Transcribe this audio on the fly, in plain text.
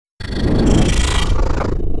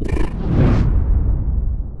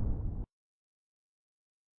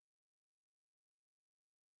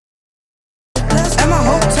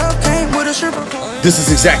This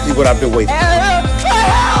is exactly what I've been waiting for.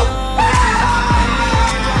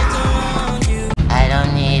 I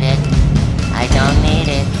don't need it. I don't need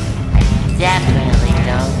it. I definitely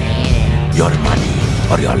don't need it. Your money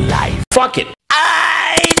or your life. Fuck it.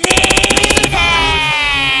 I need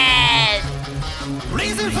it!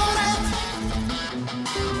 Reason for it.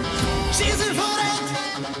 Season for it.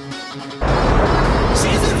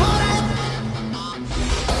 Season for it.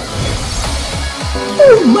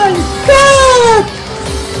 Oh my god!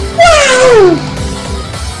 Wow!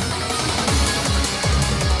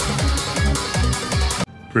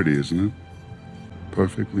 Pretty, isn't it?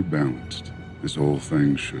 Perfectly balanced, as all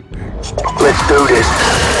things should be. Let's do this.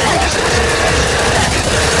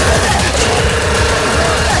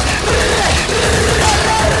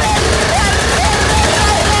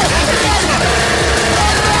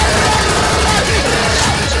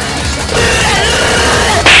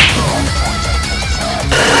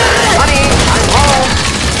 Honey, I'm home.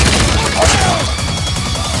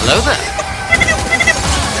 Hello there.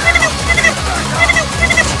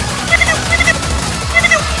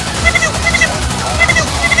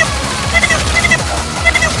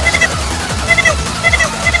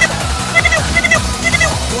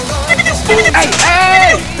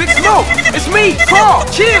 Hey! Big Smoke! It's me! Carl!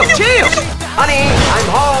 Chill! Honey, I'm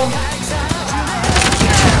home.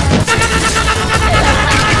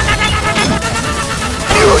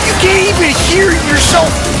 You can't even hear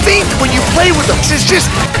yourself think when you play with them. It's just...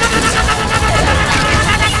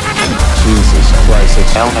 Jesus Christ,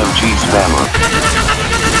 it's LMG spammer.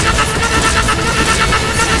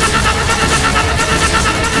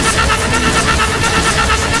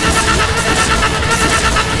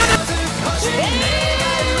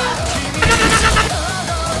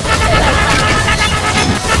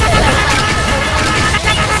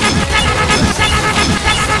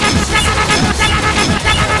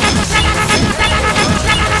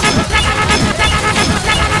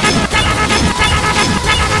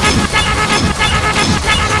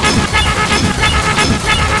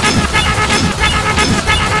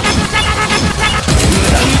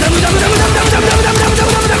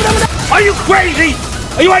 Are you crazy?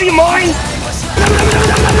 Are you out of your mind?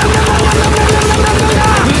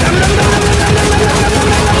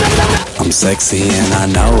 I'm sexy and I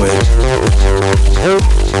know it.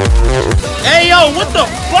 Hey yo, what the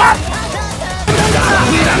fuck?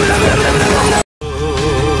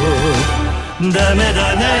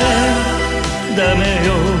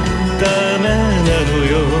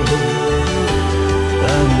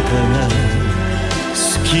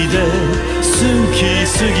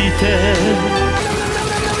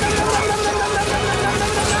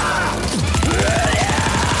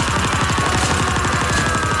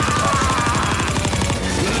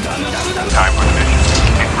 Time for the mission.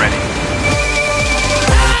 Get ready.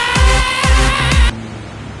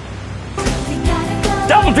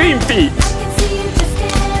 Double team feet.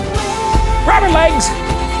 Grab her legs.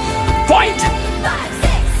 Fight.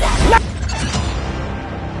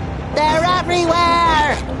 They're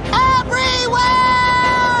everywhere! Everywhere!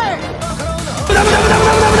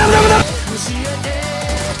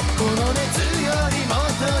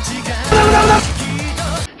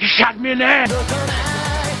 You shot me in the head.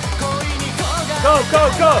 Go, go,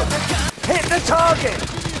 go. Hit the target.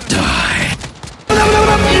 Die.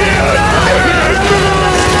 Yeah.